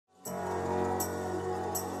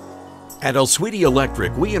At Elsewedy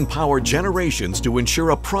Electric, we empower generations to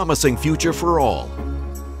ensure a promising future for all.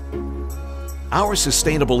 Our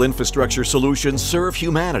sustainable infrastructure solutions serve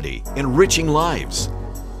humanity, enriching lives.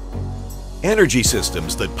 Energy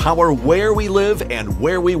systems that power where we live and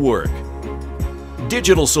where we work.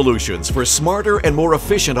 Digital solutions for smarter and more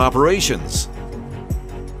efficient operations.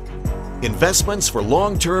 Investments for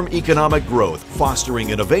long-term economic growth,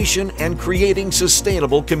 fostering innovation and creating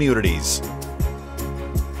sustainable communities.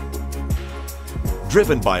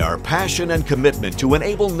 Driven by our passion and commitment to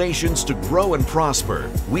enable nations to grow and prosper,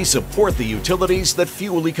 we support the utilities that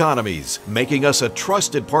fuel economies, making us a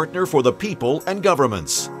trusted partner for the people and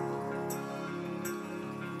governments.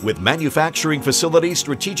 With manufacturing facilities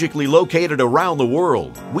strategically located around the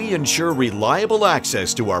world, we ensure reliable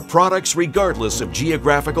access to our products regardless of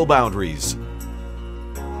geographical boundaries.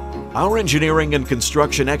 Our engineering and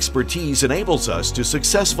construction expertise enables us to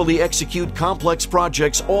successfully execute complex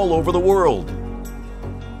projects all over the world.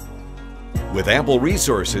 With ample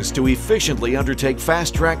resources to efficiently undertake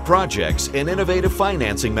fast-track projects and innovative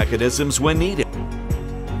financing mechanisms when needed.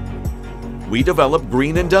 We develop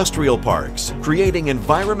green industrial parks, creating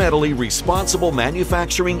environmentally responsible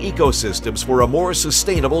manufacturing ecosystems for a more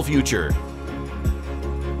sustainable future.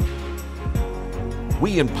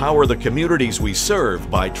 We empower the communities we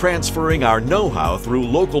serve by transferring our know-how through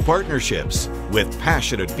local partnerships with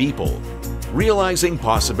passionate people, realizing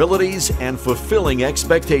possibilities and fulfilling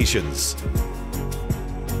expectations.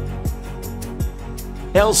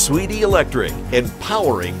 Elsewedy Electric,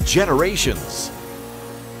 empowering generations.